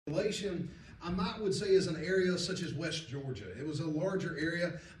Galatians, would say, is an area such as West Georgia. It was a larger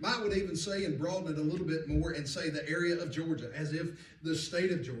area. Would even say and broaden it a little bit more and say the area of Georgia, as if the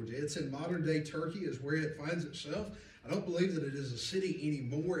state of Georgia. It's in modern-day Turkey is where it finds itself. I don't believe that it is a city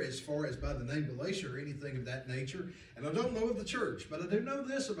anymore as far as by the name Galatia or anything of that nature. And I don't know of the church, but I do know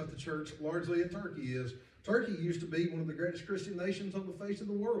this about the church largely in Turkey is Turkey used to be one of the greatest Christian nations on the face of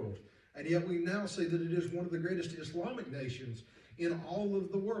the world. And yet we now see that it is one of the greatest Islamic nations in all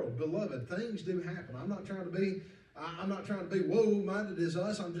of the world. Beloved, things do happen. I'm not trying to be woe-minded as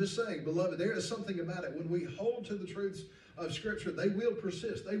us. I'm just saying, beloved, there is something about it. When we hold to the truths of Scripture, they will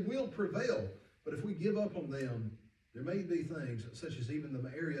persist. They will prevail. But if we give up on them, there may be things such as even the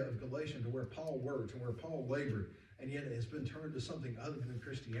area of Galatians to where Paul worked and where Paul labored, and yet it has been turned to something other than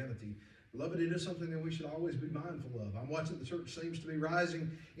Christianity. Beloved, it is something that we should always be mindful of. I'm watching the church seems to be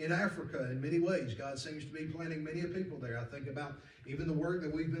rising in Africa in many ways. God seems to be planting many people there. I think about even the work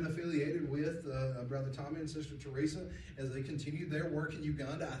that we've been affiliated with, Brother Tommy and Sister Teresa, as they continue their work in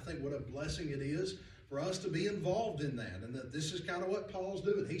Uganda. I think what a blessing it is for us to be involved in that, and that this is kind of what Paul's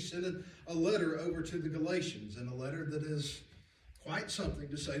doing. He sent a letter over to the Galatians, and a letter that is quite something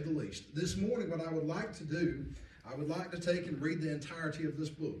to say the least. This morning, what I would like to do, I would like to take and read the entirety of this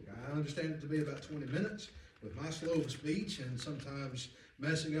book. I understand it to be about 20 minutes. With my slow of speech and sometimes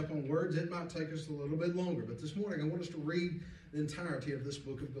messing up on words, it might take us a little bit longer. But this morning, I want us to read the entirety of this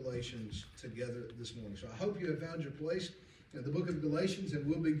book of Galatians together this morning. So I hope you have found your place in the book of Galatians, and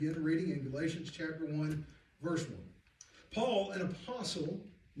we'll begin reading in Galatians chapter 1, verse 1. Paul, an apostle,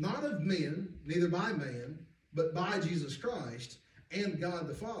 not of men, neither by man, but by Jesus Christ and God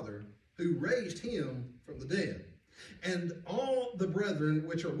the Father, who raised him from the dead, and all the brethren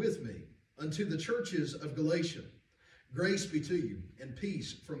which are with me, unto the churches of Galatia. Grace be to you, and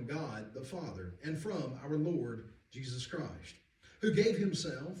peace from God the Father, and from our Lord Jesus Christ, who gave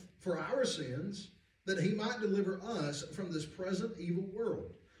himself for our sins, that he might deliver us from this present evil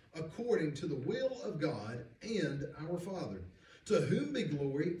world, according to the will of God and our Father, to whom be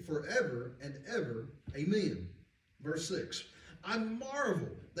glory forever and ever. Amen. Verse 6. I marvel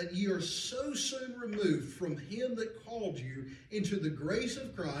that ye are so soon removed from him that called you into the grace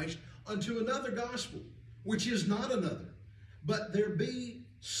of Christ unto another gospel, which is not another. But there be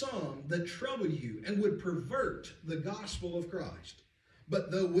some that trouble you and would pervert the gospel of Christ.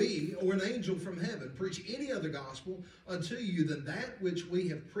 But though we, or an angel from heaven, preach any other gospel unto you than that which we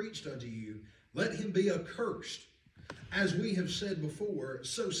have preached unto you, let him be accursed. As we have said before,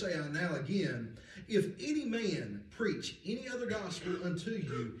 so say I now again, if any man preach any other gospel unto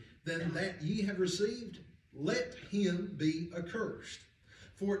you than that ye have received, let him be accursed.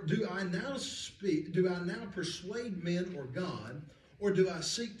 For do I now persuade men or God, or do I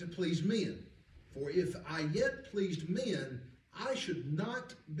seek to please men? For if I yet pleased men, I should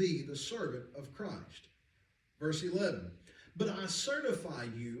not be the servant of Christ. Verse 11. But I certify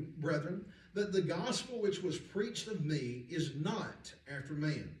you, brethren, that the gospel which was preached of me is not after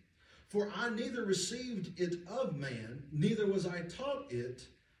man. For I neither received it of man, neither was I taught it,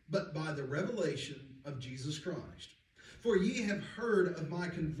 but by the revelation of Jesus Christ. For ye have heard of my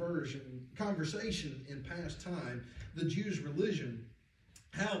conversation in past time, the Jews' religion,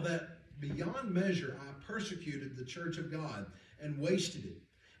 how that beyond measure I persecuted the church of God, and wasted it,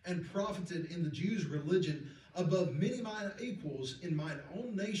 and profited in the Jews' religion above many mine equals in mine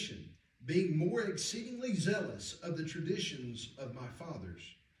own nation, being more exceedingly zealous of the traditions of my fathers.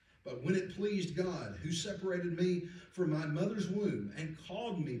 But when it pleased God, who separated me from my mother's womb, and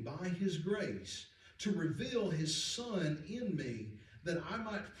called me by his grace, to reveal his Son in me, that I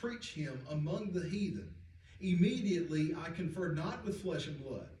might preach him among the heathen, immediately I conferred not with flesh and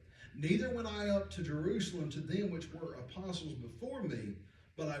blood, neither went I up to Jerusalem to them which were apostles before me,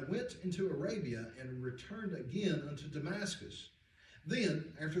 but I went into Arabia and returned again unto Damascus. Then,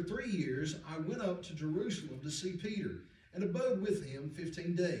 after 3 years, I went up to Jerusalem to see Peter, and abode with him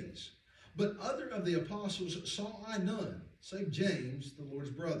 15 days. But other of the apostles saw I none, save James, the Lord's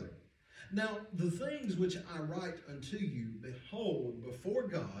brother. Now, the things which I write unto you, behold, before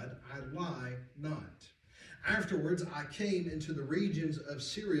God I lie not. Afterwards I came into the regions of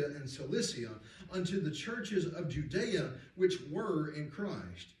Syria and Cilicia, unto the churches of Judea which were in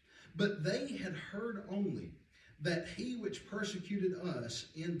Christ. But they had heard only that he which persecuted us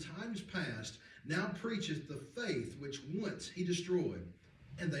in times past now preacheth the faith which once he destroyed,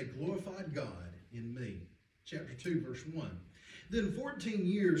 and they glorified God in me. Chapter 2, verse 1. Then 14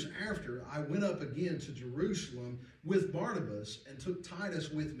 years after I went up again to Jerusalem with Barnabas, and took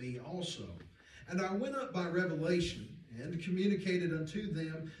Titus with me also. And I went up by revelation, and communicated unto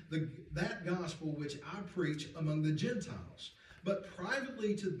them that gospel which I preach among the Gentiles, but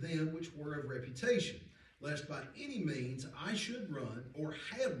privately to them which were of reputation, lest by any means I should run or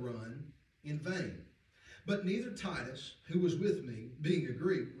had run in vain. But neither Titus, who was with me, being a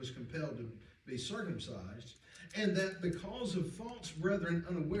Greek, was compelled to be circumcised, and that because of false brethren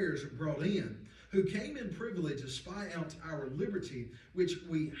unawares brought in, who came in privily to spy out our liberty, which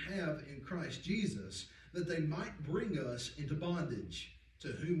we have in Christ Jesus, that they might bring us into bondage, to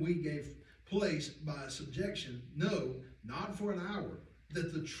whom we gave place by subjection, no, not for an hour,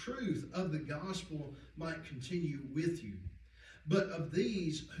 that the truth of the gospel might continue with you. But of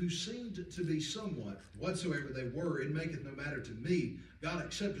these who seemed to be somewhat, whatsoever they were, it maketh no matter to me, God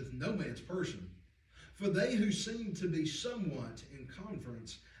accepteth no man's person. For they who seemed to be somewhat in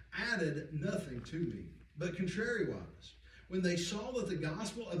conference added nothing to me, but contrariwise, when they saw that the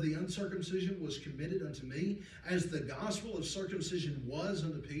gospel of the uncircumcision was committed unto me, as the gospel of circumcision was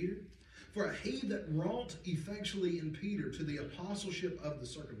unto Peter, for he that wrought effectually in Peter to the apostleship of the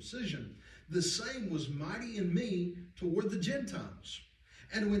circumcision, the same was mighty in me toward the Gentiles.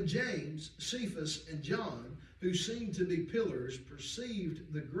 And when James, Cephas, and John, who seemed to be pillars,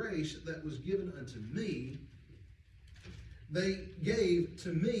 perceived the grace that was given unto me, they gave to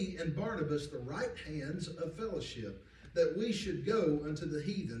me and Barnabas the right hands of fellowship, that we should go unto the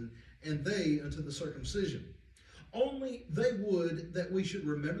heathen, and they unto the circumcision. Only they would that we should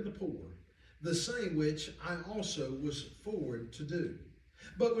remember the poor, the same which I also was forward to do.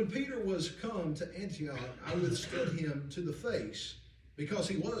 But when Peter was come to Antioch, I withstood him to the face, because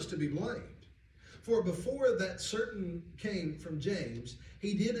he was to be blamed. For before that certain came from James,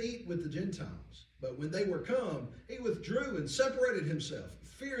 he did eat with the Gentiles. But when they were come, he withdrew and separated himself,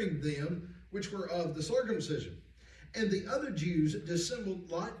 fearing them which were of the circumcision. And the other Jews dissembled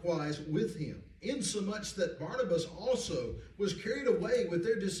likewise with him, insomuch that Barnabas also was carried away with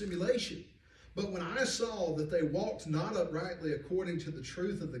their dissimulation. But when I saw that they walked not uprightly according to the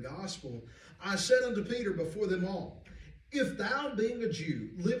truth of the gospel, I said unto Peter before them all, If thou, being a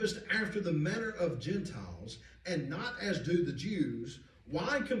Jew, livest after the manner of Gentiles, and not as do the Jews,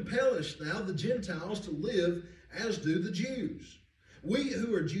 why compellest thou the Gentiles to live as do the Jews? We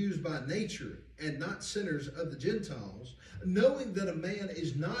who are Jews by nature, and not sinners of the Gentiles, knowing that a man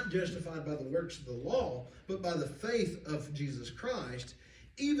is not justified by the works of the law, but by the faith of Jesus Christ,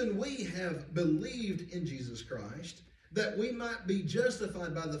 even we have believed in Jesus Christ, that we might be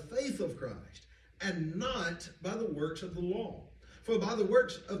justified by the faith of Christ, and not by the works of the law. For by the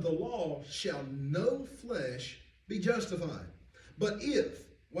works of the law shall no flesh be justified. But if,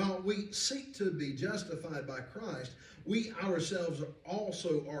 while we seek to be justified by Christ, we ourselves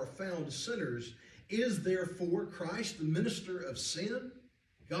also are found sinners, is therefore Christ the minister of sin?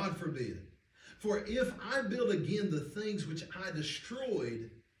 God forbid. For if I build again the things which I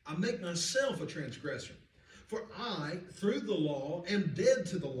destroyed, I make myself a transgressor. For I, through the law, am dead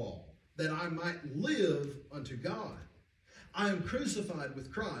to the law, that I might live unto God. I am crucified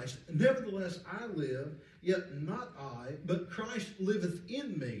with Christ, nevertheless I live, yet not I, but Christ liveth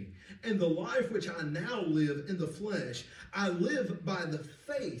in me. And the life which I now live in the flesh, I live by the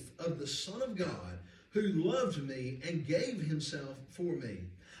faith of the Son of God, who loved me and gave himself for me.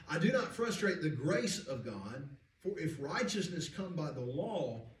 I do not frustrate the grace of God, for if righteousness come by the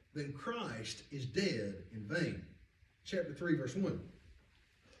law, then Christ is dead in vain. Chapter 3, verse 1.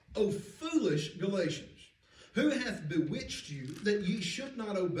 O foolish Galatians, who hath bewitched you that ye should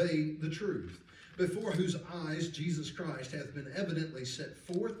not obey the truth, before whose eyes Jesus Christ hath been evidently set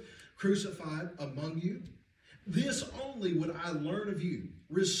forth, crucified among you? This only would I learn of you.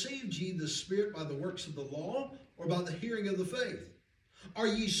 Received ye the Spirit by the works of the law, or by the hearing of the faith? Are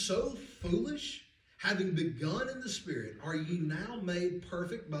ye so foolish? Having begun in the Spirit, are ye now made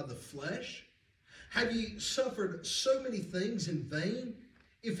perfect by the flesh? Have ye suffered so many things in vain,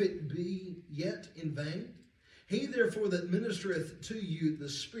 if it be yet in vain? He therefore that ministereth to you the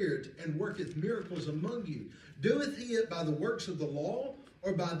Spirit, and worketh miracles among you, doeth he it by the works of the law,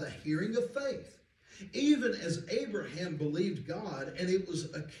 or by the hearing of faith? Even as Abraham believed God, and it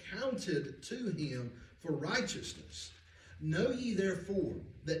was accounted to him for righteousness. Know ye therefore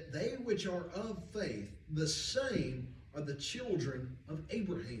that they which are of faith, the same are the children of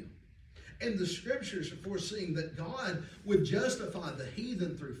Abraham. And the scriptures, foreseeing that God would justify the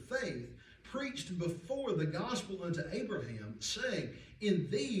heathen through faith, preached before the gospel unto Abraham, saying, In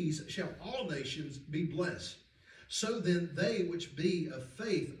these shall all nations be blessed. So then they which be of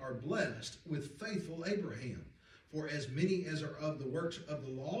faith are blessed with faithful Abraham. For as many as are of the works of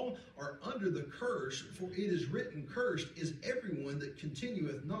the law are under the curse, for it is written, Cursed is everyone that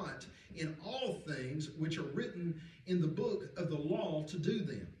continueth not in all things which are written in the book of the law to do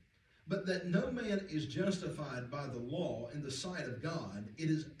them. But that no man is justified by the law in the sight of God, it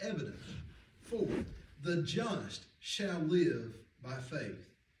is evident. For the just shall live by faith.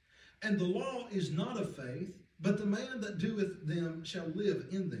 And the law is not of faith, but the man that doeth them shall live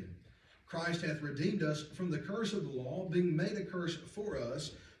in them. Christ hath redeemed us from the curse of the law, being made a curse for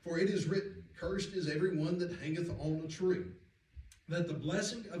us. For it is written, Cursed is every one that hangeth on a tree, that the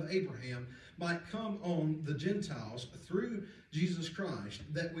blessing of Abraham might come on the Gentiles through Jesus Christ,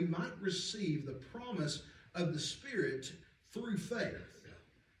 that we might receive the promise of the Spirit through faith.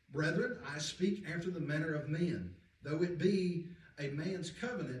 Brethren, I speak after the manner of men, though it be a man's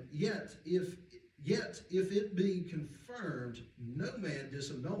covenant, yet if it be confirmed, no man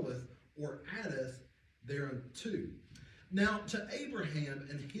disannulleth or addeth thereunto. Now to Abraham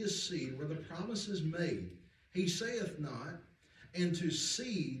and his seed were the promises made. He saith not, and to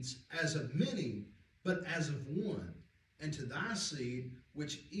seeds as of many, but as of one, and to thy seed,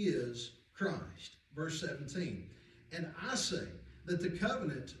 which is Christ. Verse 17, and I say that the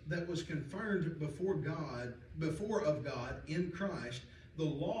covenant that was confirmed before of God in Christ, the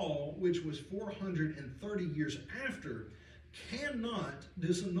law which was 430 years after, cannot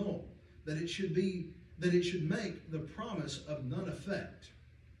disannul, that it should make the promise of none effect.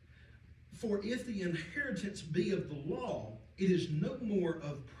 For if the inheritance be of the law, it is no more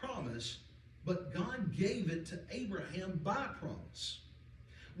of promise, but God gave it to Abraham by promise.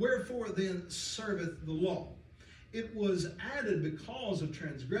 Wherefore then serveth the law? It was added because of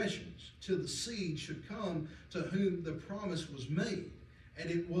transgressions, till the seed should come to whom the promise was made. And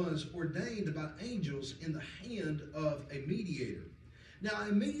it was ordained by angels in the hand of a mediator. Now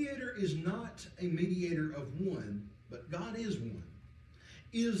a mediator is not a mediator of one, but God is one.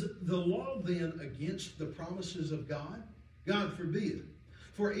 Is the law then against the promises of God? God forbid.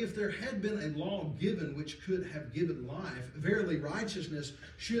 For if there had been a law given which could have given life, verily righteousness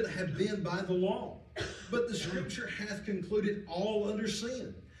should have been by the law. But the Scripture hath concluded all under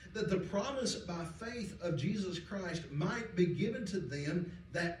sin, that the promise by faith of Jesus Christ might be given to them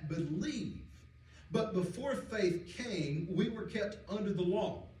that believe. But before faith came, we were kept under the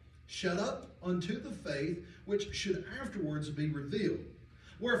law, shut up unto the faith which should afterwards be revealed.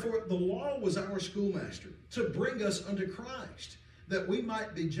 Wherefore the law was our schoolmaster, to bring us unto Christ, that we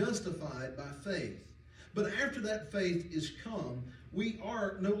might be justified by faith. But after that faith is come, we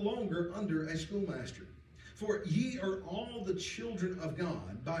are no longer under a schoolmaster. For ye are all the children of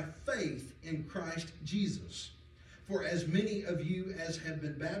God by faith in Christ Jesus. For as many of you as have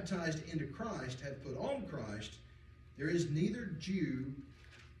been baptized into Christ have put on Christ. There is neither Jew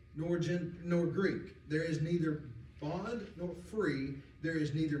nor Greek. There is neither bond nor free. There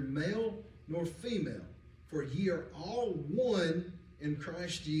is neither male nor female. For ye are all one in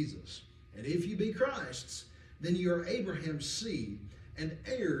Christ Jesus. And if ye be Christ's, then ye are Abraham's seed and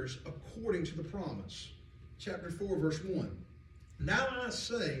heirs according to the promise. Chapter 4, verse 1. Now I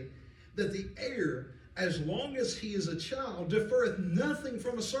say that the heir, as long as he is a child, deferreth nothing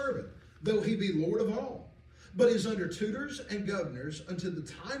from a servant, though he be Lord of all, but is under tutors and governors unto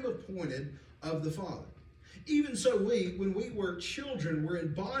the time appointed of the Father. Even so we, when we were children, were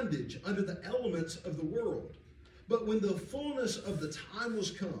in bondage under the elements of the world. But when the fullness of the time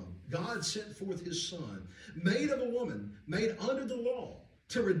was come, God sent forth his Son, made of a woman, made under the law,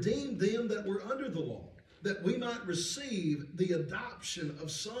 to redeem them that were under the law, that we might receive the adoption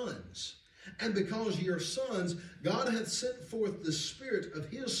of sons. And because ye are sons, God hath sent forth the Spirit of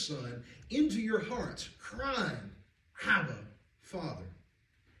his Son into your hearts, crying, Abba, Father.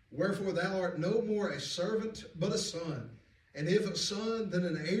 Wherefore thou art no more a servant, but a son. And if a son, then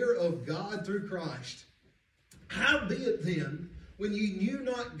an heir of God through Christ. Howbeit then, when ye knew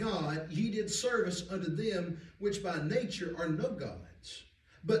not God, ye did service unto them which by nature are no gods.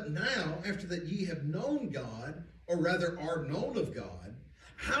 But now, after that ye have known God, or rather are known of God,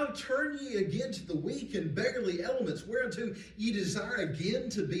 how turn ye again to the weak and beggarly elements, whereunto ye desire again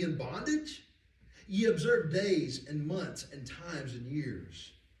to be in bondage? Ye observe days and months and times and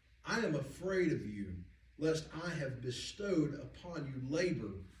years. I am afraid of you, lest I have bestowed upon you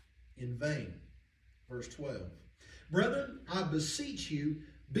labor in vain. Verse 12. Brethren, I beseech you,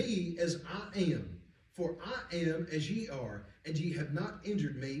 be as I am, for I am as ye are, and ye have not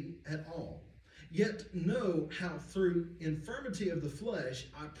injured me at all. Yet know how through infirmity of the flesh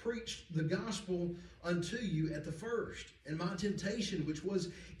I preached the gospel unto you at the first. And my temptation which was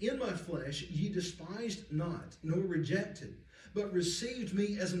in my flesh ye despised not, nor rejected, but received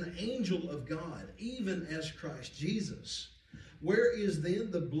me as an angel of God, even as Christ Jesus. Where is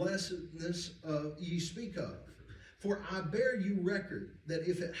then the blessedness ye speak of? For I bear you record that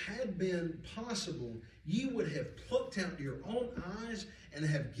if it had been possible, ye would have plucked out your own eyes and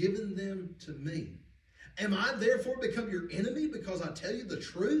have given them to me. Am I therefore become your enemy because I tell you the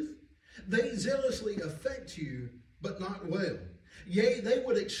truth? They zealously affect you, but not well. Yea, they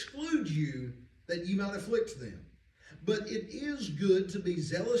would exclude you that ye might afflict them. But it is good to be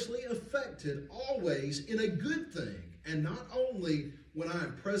zealously affected always in a good thing, and not only when I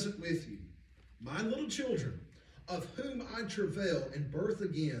am present with you. My little children, of whom I travail in birth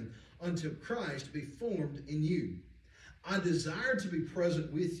again until Christ be formed in you. I desire to be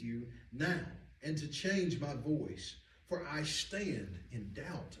present with you now and to change my voice, for I stand in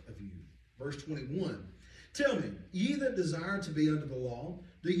doubt of you. Verse 21. Tell me, ye that desire to be under the law,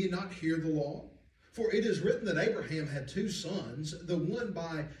 do ye not hear the law? For it is written that Abraham had two sons, the one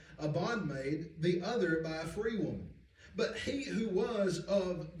by a bondmaid, the other by a free woman. But he who was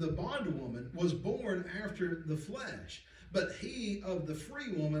of the bondwoman was born after the flesh, but he of the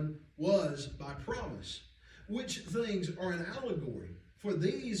free woman was by promise. Which things are an allegory? For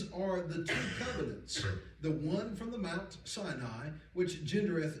these are the two covenants, the one from the Mount Sinai, which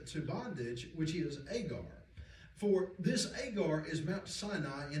gendereth to bondage, which is Agar. For this Agar is Mount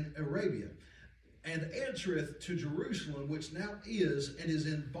Sinai in Arabia, and answereth to Jerusalem, which now is, and is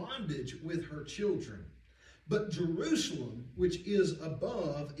in bondage with her children. But Jerusalem, which is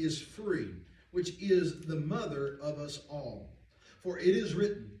above, is free, which is the mother of us all. For it is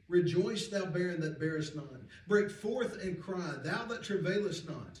written, Rejoice, thou barren that bearest not. Break forth and cry, thou that travailest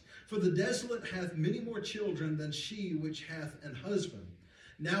not. For the desolate hath many more children than she which hath an husband.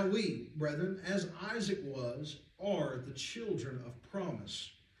 Now we, brethren, as Isaac was, are the children of promise.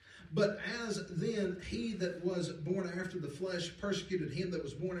 But as then he that was born after the flesh persecuted him that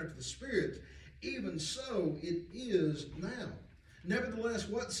was born after the Spirit, even so it is now. Nevertheless,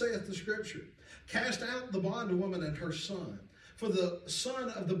 what saith the Scripture? Cast out the bondwoman and her son. For the son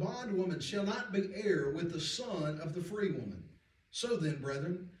of the bondwoman shall not be heir with the son of the free woman. So then,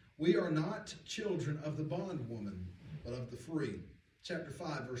 brethren, we are not children of the bondwoman, but of the free. Chapter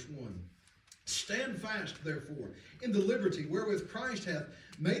 5, verse 1. Stand fast, therefore, in the liberty wherewith Christ hath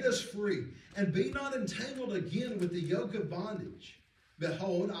made us free, and be not entangled again with the yoke of bondage.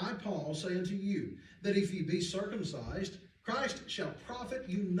 Behold, I, Paul, say unto you, that if ye be circumcised, Christ shall profit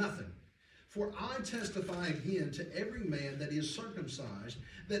you nothing. For I testify again to every man that is circumcised,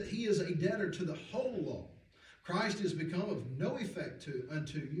 that he is a debtor to the whole law. Christ is become of no effect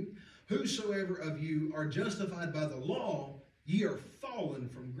unto you. Whosoever of you are justified by the law, ye are fallen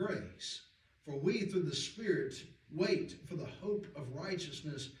from grace. For we through the Spirit wait for the hope of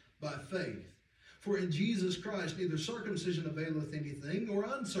righteousness by faith. For in Jesus Christ neither circumcision availeth anything, nor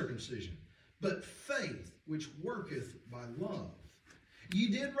uncircumcision, but faith which worketh by love. Ye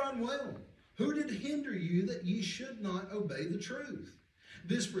did run well. Who did hinder you that ye should not obey the truth?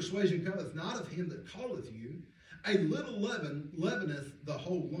 This persuasion cometh not of him that calleth you. A little leaven leaveneth the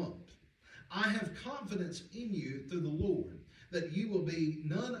whole lump. I have confidence in you through the Lord, that ye will be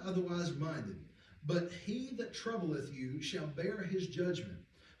none otherwise minded. But he that troubleth you shall bear his judgment,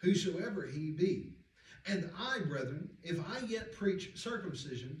 whosoever he be. And I, brethren, if I yet preach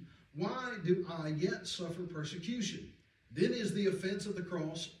circumcision, why do I yet suffer persecution? Then is the offense of the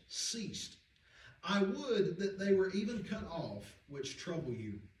cross ceased. I would that they were even cut off, which trouble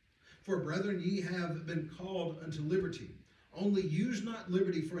you. For, brethren, ye have been called unto liberty. Only use not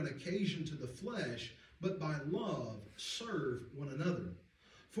liberty for an occasion to the flesh, but by love serve one another.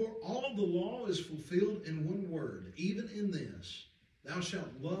 For all the law is fulfilled in one word, even in this, thou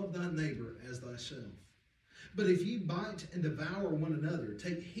shalt love thy neighbor as thyself. But if ye bite and devour one another,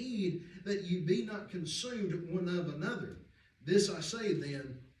 take heed that ye be not consumed one of another. This I say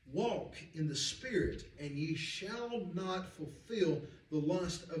then, walk in the Spirit, and ye shall not fulfill the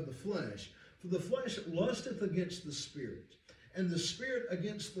lust of the flesh. For the flesh lusteth against the Spirit, and the Spirit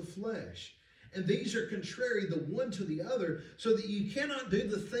against the flesh. And these are contrary the one to the other, so that ye cannot do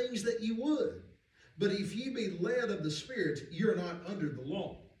the things that ye would. But if ye be led of the Spirit, ye are not under the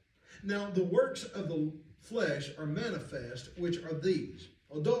law. Now the works of the flesh are manifest, which are these: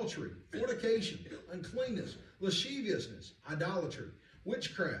 adultery, fornication, uncleanness, lasciviousness, idolatry,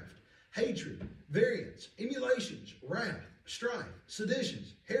 witchcraft, hatred, variance, emulations, wrath, strife,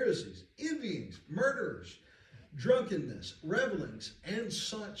 seditions, heresies, envyings, murderers, drunkenness, revelings, and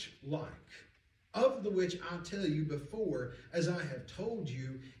such like, of the which I tell you before, as I have told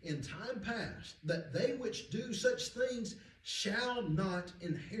you in time past, that they which do such things shall not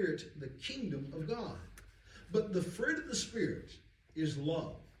inherit the kingdom of God. But the fruit of the Spirit is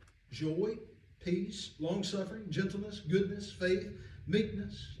love, joy, peace, long-suffering, gentleness, goodness, faith,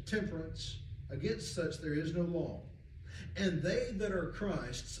 meekness, temperance. Against such there is no law. And they that are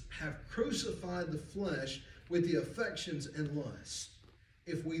Christ's have crucified the flesh with the affections and lusts.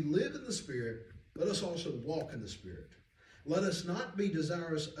 If we live in the Spirit, let us also walk in the Spirit. Let us not be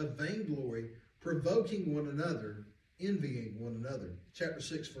desirous of vainglory, provoking one another, envying one another. Chapter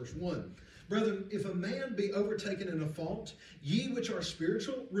 6, verse 1. Brethren, if a man be overtaken in a fault, ye which are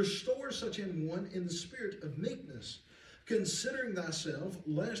spiritual, restore such an one in the spirit of meekness, considering thyself,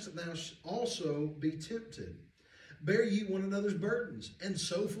 lest thou also be tempted. Bear ye one another's burdens, and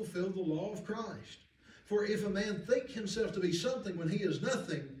so fulfill the law of Christ. For if a man think himself to be something when he is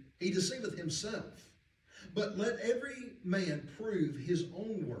nothing, he deceiveth himself. But let every man prove his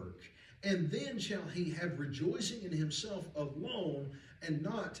own work, and then shall he have rejoicing in himself alone, and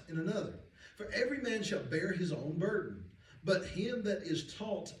not in another. For every man shall bear his own burden. But him that is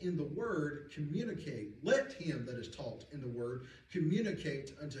taught in the word communicate. Let him that is taught in the word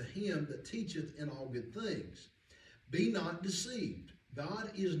communicate unto him that teacheth in all good things. Be not deceived.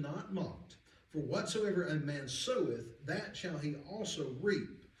 God is not mocked. For whatsoever a man soweth, that shall he also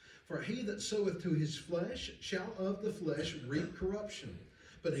reap. For he that soweth to his flesh shall of the flesh reap corruption.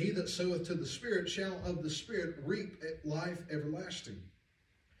 But he that soweth to the Spirit shall of the Spirit reap life everlasting.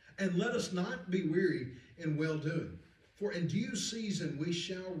 And let us not be weary in well-doing. For in due season we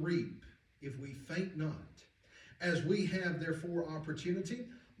shall reap, if we faint not. As we have therefore opportunity,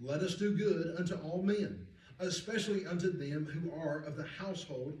 let us do good unto all men, especially unto them who are of the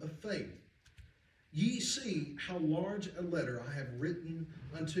household of faith. Ye see how large a letter I have written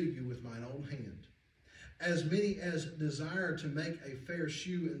unto you with mine own hand. As many as desire to make a fair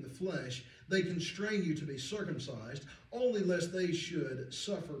shew in the flesh, they constrain you to be circumcised, only lest they should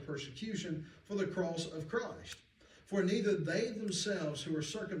suffer persecution for the cross of Christ. For neither they themselves who are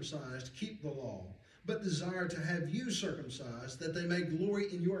circumcised keep the law, but desire to have you circumcised, that they may glory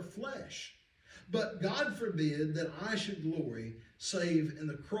in your flesh. But God forbid that I should glory, save in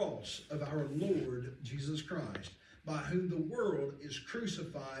the cross of our Lord Jesus Christ, by whom the world is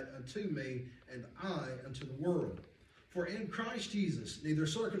crucified unto me, and I unto the world. For in Christ Jesus neither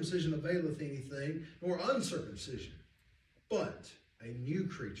circumcision availeth anything, nor uncircumcision, but a new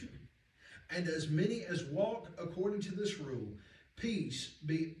creature. And as many as walk according to this rule, peace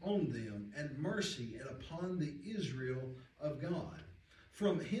be on them, and mercy, and upon the Israel of God.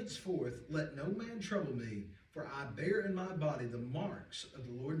 From henceforth let no man trouble me, for I bear in my body the marks of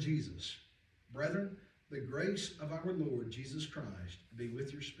the Lord Jesus. Brethren, the grace of our Lord Jesus Christ be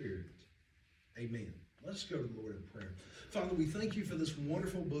with your spirit. Amen. Let's go to the Lord in prayer. Father, we thank you for this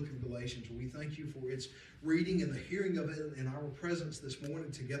wonderful book of Galatians. We thank you for its reading and the hearing of it in our presence this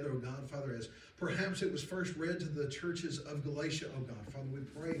morning together, oh God, Father, as perhaps it was first read to the churches of Galatia, oh God. Father, we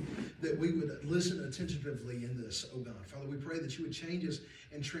pray that we would listen attentively in this, oh God. Father, we pray that you would change us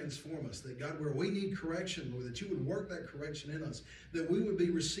and transform us, that God, where we need correction, Lord, that you would work that correction in us, that we would be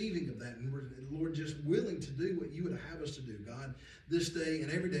receiving of that, and Lord, just willing to do what you would have us to do, God. This day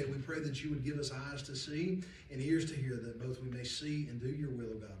and every day, we pray that you would give us eyes to see and ears to hear, that both we may see and do your will,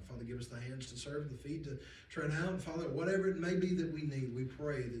 oh God. Father, give us the hands to serve, the feet to tread out. Father, whatever it may be that we need, we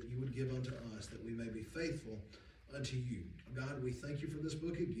pray that you would give unto us, that we may be faithful unto you. God, we thank you for this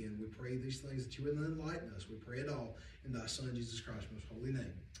book again. We pray these things that you would enlighten us. We pray it all in thy Son, Jesus Christ's most holy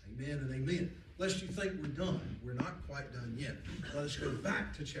name. Amen and amen. Lest you think we're done, we're not quite done yet. Let us go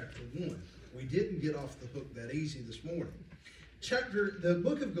back to chapter 1. We didn't get off the hook that easy this morning. The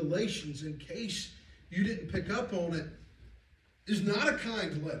book of Galatians, in case you didn't pick up on it, is not a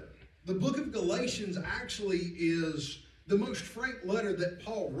kind letter. The book of Galatians actually is the most frank letter that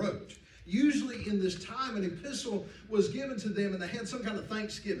Paul wrote. Usually in this time, an epistle was given to them and they had some kind of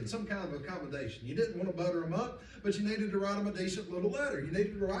thanksgiving, some kind of accommodation. You didn't want to butter them up, but you needed to write them a decent little letter. You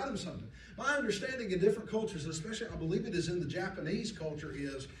needed to write them something. My understanding in different cultures, especially I believe it is in the Japanese culture,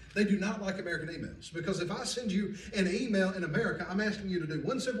 is they do not like American emails. Because if I send you an email in America, I'm asking you to do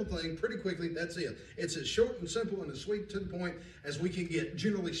one simple thing pretty quickly, that's it. It's as short and simple and as sweet to the point as we can get,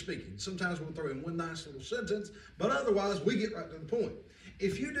 generally speaking. Sometimes we'll throw in one nice little sentence, but otherwise we get right to the point.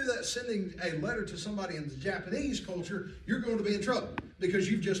 If you do that sending a letter to somebody in the Japanese culture, you're going to be in trouble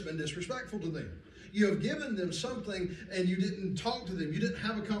because you've just been disrespectful to them. You have given them something and you didn't talk to them. You didn't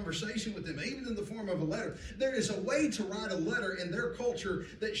have a conversation with them, even in the form of a letter. There is a way to write a letter in their culture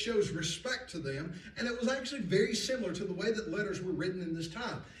that shows respect to them, and it was actually very similar to the way that letters were written in this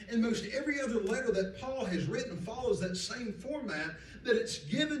time. And most every other letter that Paul has written follows that same format, that it's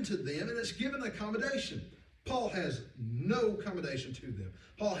given to them and it's given accommodation. Paul has no accommodation to them.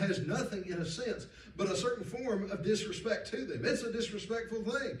 Paul has nothing, in a sense, but a certain form of disrespect to them. It's a disrespectful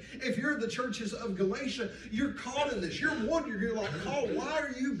thing. If you're the churches of Galatia, you're caught in this. You're wondering, you're like, Paul, why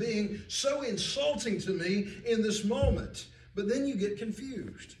are you being so insulting to me in this moment? But then you get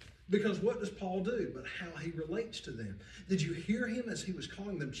confused. Because what does Paul do? But how he relates to them. Did you hear him as he was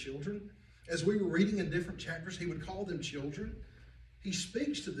calling them children? As we were reading in different chapters, he would call them children. He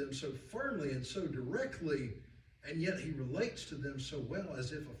speaks to them so firmly and so directly, and yet he relates to them so well,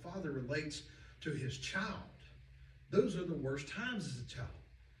 as if a father relates to his child. Those are the worst times as a child.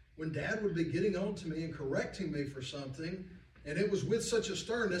 When Dad would be getting on to me and correcting me for something, and it was with such a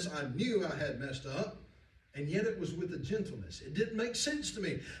sternness, I knew I had messed up, and yet it was with a gentleness. It didn't make sense to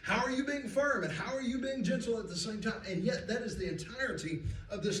me. How are you being firm, and how are you being gentle at the same time? And yet that is the entirety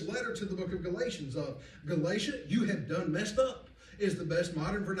of this letter to the book of Galatians. Of Galatia, you have done messed up, is the best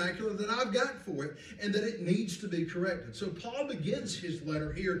modern vernacular that I've got for it, and that it needs to be corrected. So Paul begins his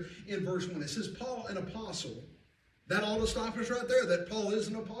letter here in verse 1. It says, Paul, an apostle. That ought to stop us right there, that Paul is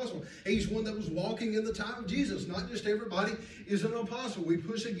an apostle. He's one that was walking in the time of Jesus. Not just everybody is an apostle. We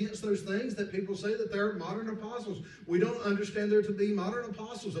push against those things that people say that they're modern apostles. We don't understand there to be modern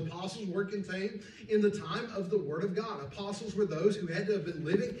apostles. Apostles were contained in the time of the Word of God. Apostles were those who had to have been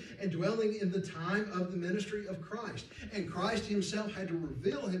living and dwelling in the time of the ministry of Christ. And Christ himself had to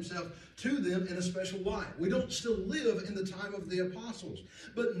reveal himself to them in a special light. We don't still live in the time of the apostles.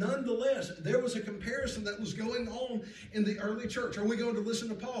 But nonetheless, there was a comparison that was going on in the early church. Are we going to listen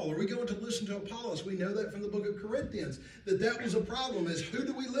to Paul? Are we going to listen to Apollos? We know that from the book of Corinthians, that was a problem, is who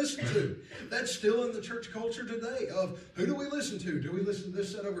do we listen to? That's still in the church culture today, of who do we listen to? Do we listen to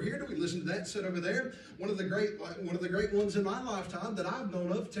this set over here? Do we listen to that set over there? One of the great ones in my lifetime that I've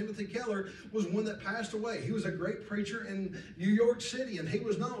known of, Timothy Keller, was one that passed away. He was a great preacher in New York City, and he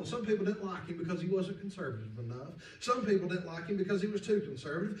was known. Some people didn't like him because he wasn't conservative enough. Some people didn't like him because he was too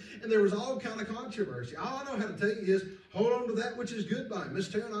conservative. And there was all kind of controversy. All I know how to tell you is hold on to that which is good by him. Miss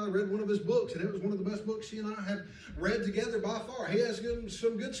Tara and I read one of his books, and it was one of the best books she and I have read together by far. He has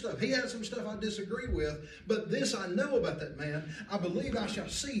some good stuff. He has some stuff I disagree with, but this I know about that man. I believe I shall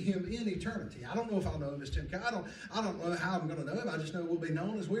see him in eternity. I don't know if I'll know him as Tim Keller. I don't know how I'm going to know him. I just know we'll be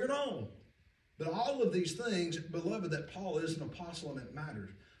known as we're known. But all of these things, beloved, that Paul is an apostle and it matters.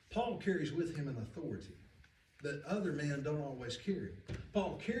 Paul carries with him an authority that other men don't always carry.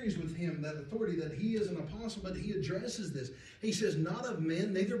 Paul carries with him that authority that he is an apostle, but he addresses this. He says, not of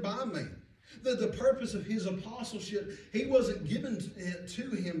men, neither by man. That the purpose of his apostleship, he wasn't given to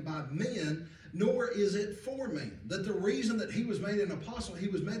him by men, nor is it for man. That the reason that he was made an apostle, he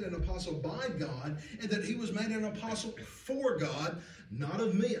was made an apostle by God, and that he was made an apostle for God, not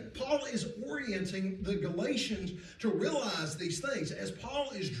of men. Paul is orienting the Galatians to realize these things. As Paul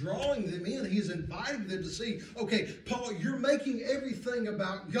is drawing them in, he's inviting them to see, okay, Paul, you're making everything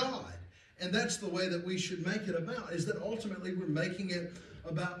about God. And that's the way that we should make it about, is that ultimately we're making it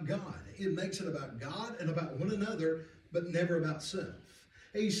about God. It makes it about God and about one another, but never about self.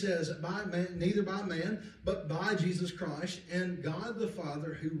 He says, by man, neither by man, but by Jesus Christ and God the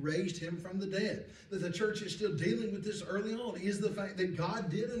Father who raised him from the dead. That the church is still dealing with this early on is the fact that God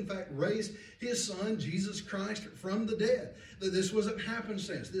did in fact raise his son, Jesus Christ, from the dead. That this wasn't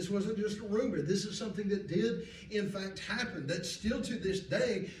happenstance. This wasn't just a rumor. This is something that did in fact happen. That still to this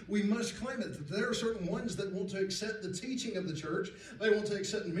day, we must claim it. That there are certain ones that want to accept the teaching of the church. They want to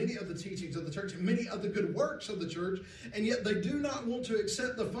accept many of the teachings of the church and many of the good works of the church. And yet they do not want to accept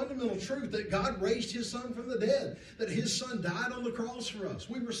the fundamental truth that God raised his son from the dead, that his son died on the cross for us.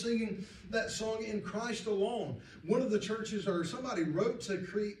 We were singing that song, In Christ Alone. One of the churches, or somebody wrote to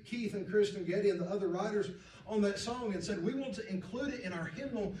Keith and Kristen Getty and the other writers on that song and said, we want to include it in our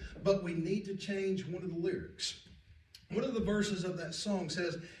hymnal, but we need to change one of the lyrics. One of the verses of that song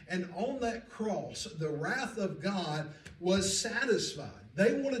says, and on that cross, the wrath of God was satisfied.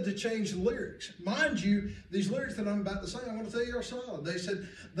 They wanted to change the lyrics. Mind you, these lyrics that I'm about to say, I want to tell you are solid. They said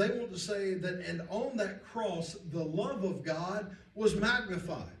they want to say that, and on that cross, the love of God was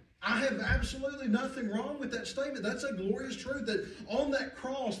magnified. I have absolutely nothing wrong with that statement. That's a glorious truth, that on that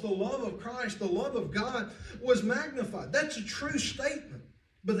cross, the love of Christ, the love of God was magnified. That's a true statement.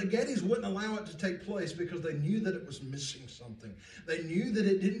 But the Gettys wouldn't allow it to take place because they knew that it was missing something. They knew that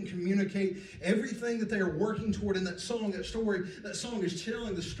it didn't communicate everything that they are working toward in that song. That song is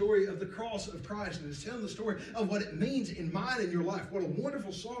telling the story of the cross of Christ, and it's telling the story of what it means in mine and your life. What a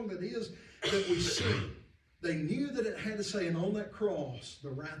wonderful song that is that we sing. They knew that it had to say, and on that cross, the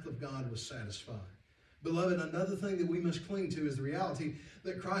wrath of God was satisfied. Beloved, another thing that we must cling to is the reality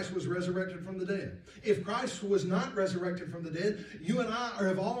that Christ was resurrected from the dead. If Christ was not resurrected from the dead, you and I are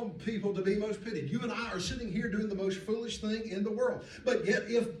of all people to be most pitied. You and I are sitting here doing the most foolish thing in the world. But yet,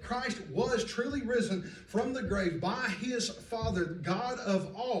 if Christ was truly risen from the grave by his Father, God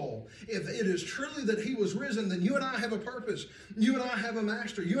of all, if it is truly that he was risen, then you and I have a purpose. You and I have a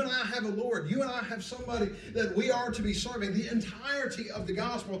master. You and I have a Lord. You and I have somebody that we are to be serving. The entirety of the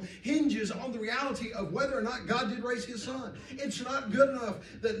gospel hinges on the reality of whether or not God did raise his Son. It's not good enough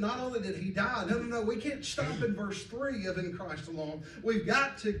that not only did he die, no, we can't stop in verse 3 of in Christ alone. We've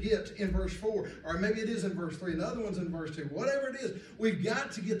got to get in verse 4, or maybe it is in verse 3, and the other one's in verse 2. Whatever it is, we've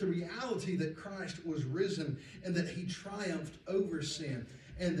got to get the reality that Christ was risen and that he triumphed over sin,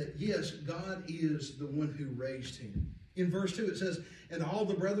 and that, yes, God is the one who raised him. In verse 2 it says, and all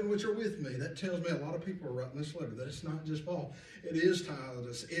the brethren which are with me. That tells me a lot of people are writing this letter, that it's not just Paul. It is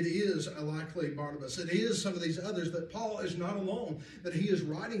Titus. It is likely Barnabas. It is some of these others, that Paul is not alone, that he is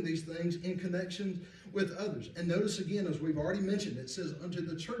writing these things in connection with others. And notice again, as we've already mentioned, it says, unto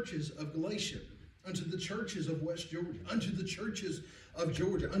the churches of Galatia, unto the churches of West Georgia, unto the churches of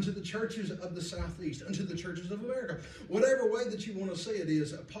Georgia, unto the churches of the Southeast, unto the churches of America. Whatever way that you want to say it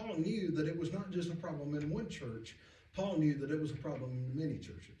is, Paul knew that it was not just a problem in one church. Paul knew that it was a problem in many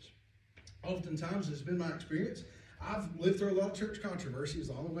churches. Oftentimes, it's been my experience, I've lived through a lot of church controversies,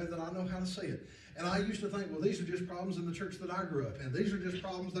 the only way that I know how to say it. And I used to think, well, these are just problems in the church that I grew up in. These are just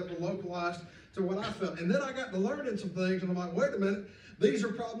problems that were localized to what I felt. And then I got to learning some things, and I'm like, wait a minute, these are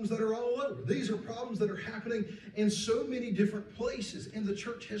problems that are all over. These are problems that are happening in so many different places. And the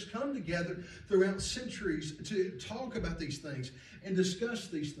church has come together throughout centuries to talk about these things and discuss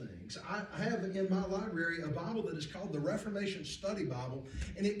these things. I have in my library a Bible that is called the Reformation Study Bible,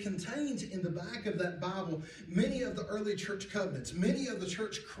 and it contains in the back of that Bible many of the early church covenants, many of the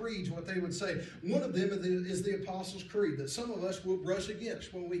church creeds, what they would say. One of them is the Apostles' Creed that some of us will brush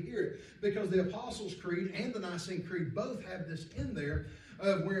against when we hear it, because the Apostles' Creed and the Nicene Creed both have this in there,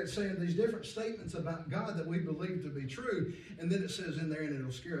 where it's saying these different statements about God that we believe to be true. And then it says in there, and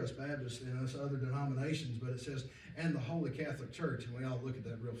it'll scare us Baptists and us other denominations, but it says, and the Holy Catholic Church. And we all look at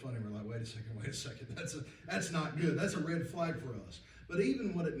that real funny. We're like, wait a second. That's not good. That's a red flag for us. But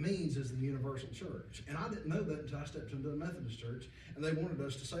even what it means is the universal church. And I didn't know that until I stepped into the Methodist church, and they wanted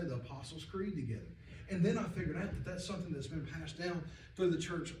us to say the Apostles' Creed together. And then I figured out that that's something that's been passed down through the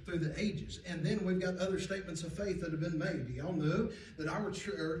church through the ages. And then we've got other statements of faith that have been made. Do y'all know that our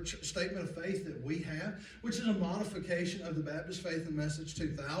church statement of faith that we have, which is a modification of the Baptist Faith and Message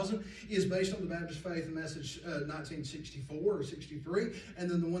 2000, is based on the Baptist Faith and Message 1964 or 63,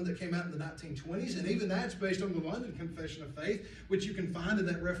 and then the one that came out in the 1920s. And even that's based on the London Confession of Faith, which you can find in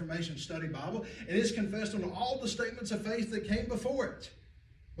that Reformation Study Bible. And it's confessed on all the statements of faith that came before it.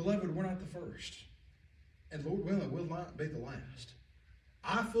 Beloved, we're not the first. And Lord willing, will not be the last.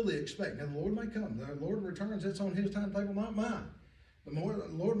 I fully expect, now the Lord may come. The Lord returns, it's on his timetable, not mine. The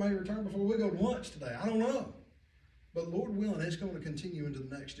Lord may return before we go to lunch today. I don't know. But Lord willing, it's going to continue into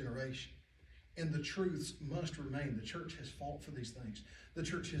the next generation. And the truths must remain. The church has fought for these things. The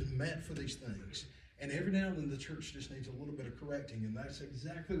church has met for these things. And every now and then the church just needs a little bit of correcting. And that's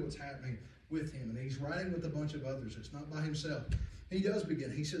exactly what's happening with him. And he's writing with a bunch of others. It's not by himself. He does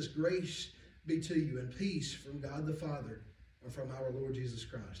begin. He says, grace be to you and peace from God the Father and from our Lord Jesus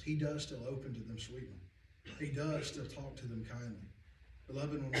Christ. He does still open to them sweetly. He does still talk to them kindly.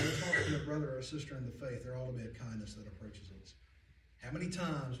 Beloved, when we're talking to a brother or a sister in the faith, there ought to be a kindness that approaches us. How many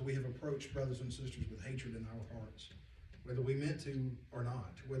times we have approached brothers and sisters with hatred in our hearts, whether we meant to or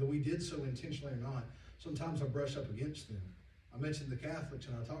not, whether we did so intentionally or not. Sometimes I brush up against them. I mentioned the Catholics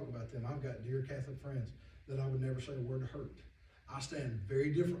and I talk about them. I've got dear Catholic friends that I would never say a word to hurt. I stand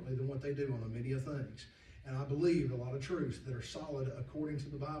very differently than what they do on many of things. And I believe a lot of truths that are solid according to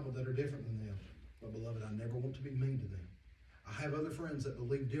the Bible that are different than them. But beloved, I never want to be mean to them. I have other friends that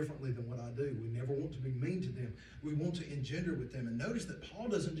believe differently than what I do. We never want to be mean to them. We want to engender with them. And notice that Paul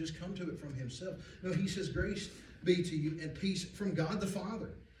doesn't just come to it from himself. No, he says, grace be to you and peace from God the Father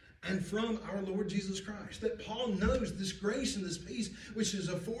and from our Lord Jesus Christ. That Paul knows this grace and this peace which is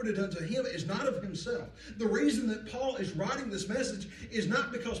afforded unto him is not of himself. The reason that Paul is writing this message is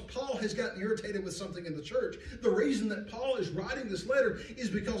not because Paul has gotten irritated with something in the church. The reason that Paul is writing this letter is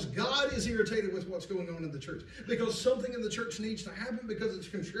because God is irritated with what's going on in the church. Because something in the church needs to happen because it's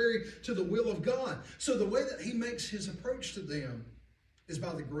contrary to the will of God. So the way that he makes his approach to them is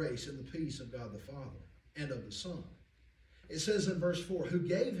by the grace and the peace of God the Father and of the Son. It says in verse 4, who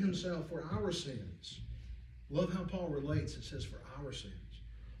gave himself for our sins. Love how Paul relates. It says for our sins.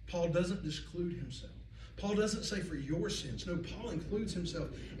 Paul doesn't disclude himself. Paul doesn't say for your sins. No, Paul includes himself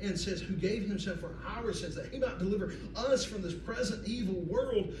and says who gave himself for our sins, that he might deliver us from this present evil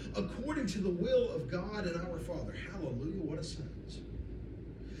world according to the will of God and our Father. Hallelujah, what a sentence.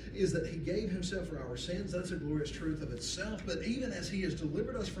 Is that he gave himself for our sins. That's a glorious truth of itself. But even as he has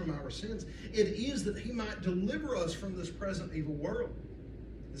delivered us from our sins, it is that he might deliver us from this present evil world.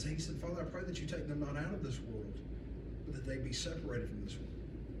 As he said, Father, I pray that you take them not out of this world, but that they be separated from this world.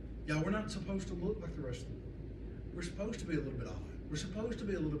 Y'all, we're not supposed to look like the rest of the world. We're supposed to be a little bit odd. We're supposed to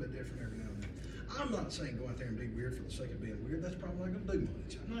be a little bit different every now and then. I'm not saying go out there and be weird for the sake of being weird. That's probably not going to do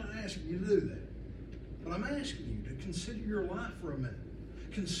much. I'm not asking you to do that. But I'm asking you to consider your life for a minute.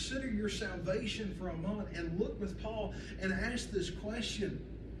 Consider your salvation for a moment and look with Paul and ask this question.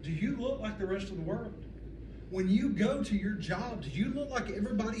 Do you look like the rest of the world? When you go to your job, do you look like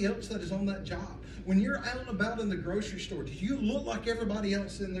everybody else that is on that job? When you're out and about in the grocery store, do you look like everybody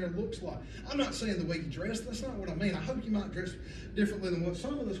else in there looks like? I'm not saying the way you dress. That's not what I mean. I hope you might dress differently than what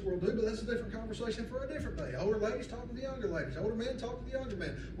some of this world do, but that's a different conversation for a different day. Older ladies talk to the younger ladies. Older men talk to the younger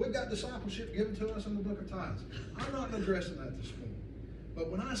men. We've got discipleship given to us in the book of Tithes. I'm not addressing that this morning.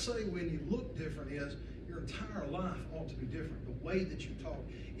 But when I say when you look different is your entire life ought to be different. The way that you talk,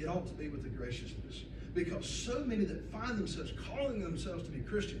 it ought to be with the graciousness. Because so many that find themselves calling themselves to be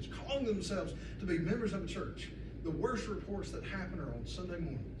Christians, calling themselves to be members of a church, the worst reports that happen are on Sunday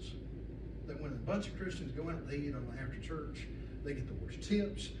mornings. That when a bunch of Christians go out and they eat on after church, they get the worst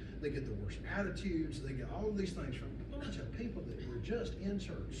tips, they get the worst attitudes, they get all of these things from a bunch of people that were just in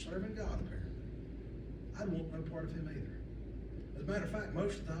church, serving God apparently. I'd want no part of him either. As a matter of fact,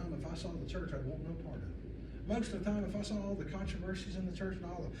 most of the time if I saw the church, I'd want no part of it. Most of the time, if I saw all the controversies in the church and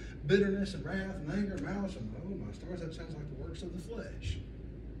all the bitterness and wrath and anger and malice and, oh my stars, that sounds like the works of the flesh.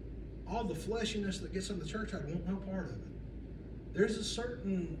 All the fleshiness that gets in the church, I'd want no part of it. There's a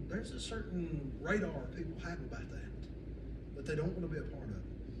certain radar people have about that they don't want to be a part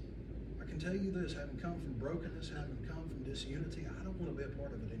of. I can tell you this, having come from brokenness, having come from disunity, I don't want to be a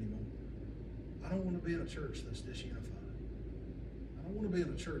part of it anymore. I don't want to be in a church that's disunified. I don't want to be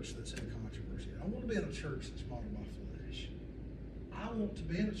in a church that's in controversy. I don't want to be in a church that's modeled by flesh. I want to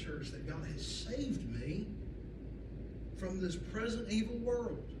be in a church that God has saved me from this present evil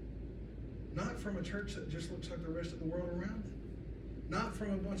world. Not from a church that just looks like the rest of the world around it. Not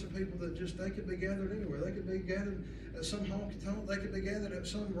from a bunch of people that just, they could be gathered anywhere. They could be gathered at some honky-tonk. They could be gathered at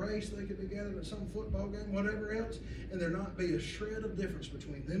some race. They could be gathered at some football game, whatever else. And there not be a shred of difference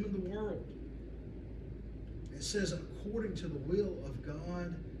between them and the world. It says, according to the will of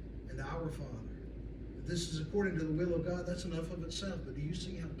God and our Father. If this is according to the will of God, that's enough of itself. But do you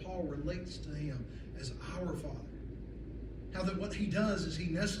see how Paul relates to him as our Father? How that what he does is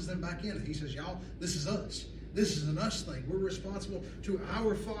he nestles them back in. He says, y'all, this is us. This is an us thing. We're responsible to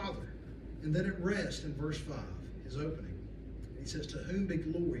our Father. And then it rests in verse 5, his opening. He says, to whom be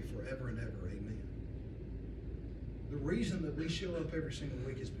glory forever and ever. Amen. The reason that we show up every single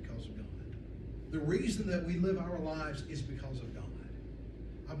week is because of God. The reason that we live our lives is because of God.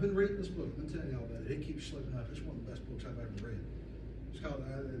 I've been reading this book. I've been telling y'all about it. It keeps slipping up. It's one of the best books I've ever read. It's called,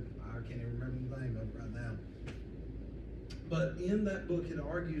 I can't even remember the name of it right now. But in that book, it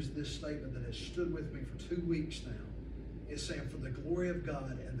argues this statement that has stood with me for 2 weeks now. It's saying, for the glory of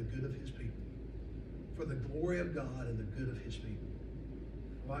God and the good of his people. For the glory of God and the good of his people.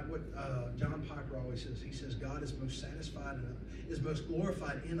 Like what John Piper always says. He says, God is most satisfied is most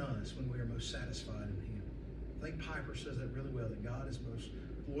glorified in us when we are most satisfied in him. I think Piper says that really well, that God is most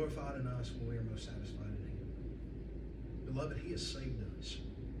glorified in us when we are most satisfied in him. Beloved, he has saved us.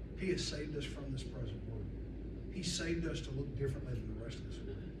 He has saved us from this present world. He saved us to look differently than the rest of this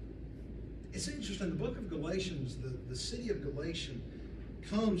world. It's interesting, the book of Galatians, the city of Galatia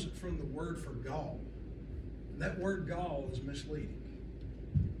comes from the word for gall. And that word gall is misleading.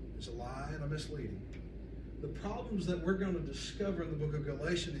 It's a lie and a misleading. The problems that we're going to discover in the book of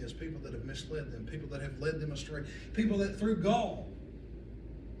Galatians is people that have misled them, people that have led them astray, people that through gall,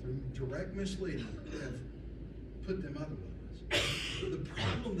 through direct misleading, have put them otherwise. The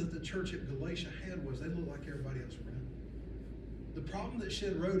problem that the church at Galatia had was they looked like everybody else around them. The problem that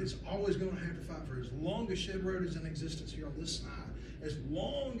Shed Road is always going to have to fight for, as long as Shed Road is in existence here on this side, as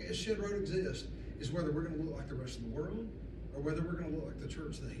long as Shed Road exists, is whether we're going to look like the rest of the world or whether we're going to look like the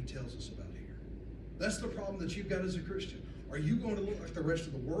church that he tells us about here. That's the problem that you've got as a Christian. Are you going to look like the rest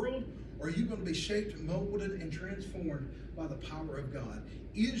of the world, or are you going to be shaped, molded, and transformed by the power of God?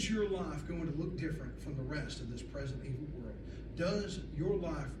 Is your life going to look different from the rest of this present evil world? Does your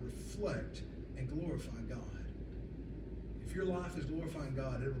life reflect and glorify God? If your life is glorifying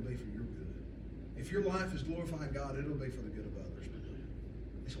God, it will be for your good. If your life is glorifying God, it will be for the good of others.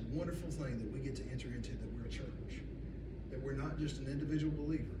 It's a wonderful thing that we get to enter into, that we're a church. That we're not just an individual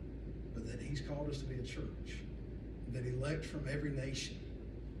believer, but that he's called us to be a church. That elect from every nation,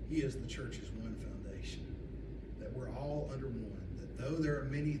 he is the church's one foundation. That we're all under one. That though there are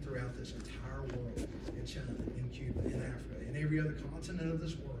many throughout this entire world, in China, in Cuba, in Africa, in every other continent of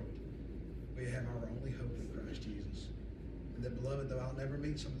this world, we have our only hope in Christ Jesus. And that, beloved, though I'll never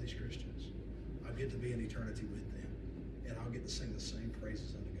meet some of these Christians, I'll get to be in eternity with them. And I'll get to sing the same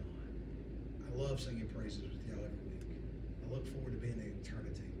praises unto God. I love singing praises with y'all every week. I look forward to being in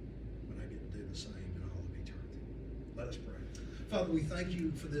eternity when I get to do the same in all of eternity. Let us pray. Father, we thank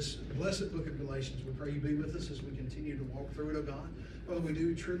you for this blessed book of Galatians. We pray you be with us as we continue to walk through it, oh God. Father, we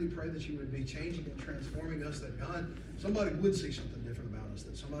do truly pray that you would be changing and transforming us, that God, somebody would see something different about us,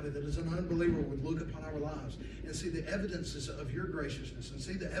 that somebody that is an unbeliever would look upon our lives and see the evidences of your graciousness, and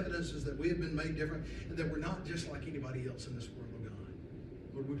see the evidences that we have been made different, and that we're not just like anybody else in this world, oh God.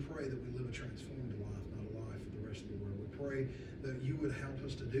 Lord, we pray that we live a transformed life, not a life for the rest of the world. We pray that you would help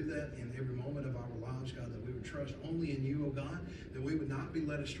us to do that in every moment of our lives, God, that we would trust only in you, oh God, that we would not be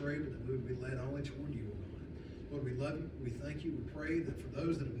led astray, but that we would be led only toward you, oh God. Lord, we love you. We thank you. We pray that for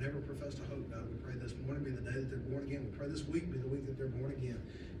those that have never professed a hope, God, we pray this morning be the day that they're born again. We pray this week be the week that they're born again.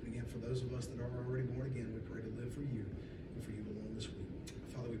 And again, for those of us that are already born again, we pray to live for you and for you alone this week.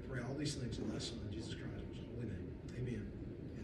 Father, we pray all these things in thy Son, Jesus Christ's holy name. Amen.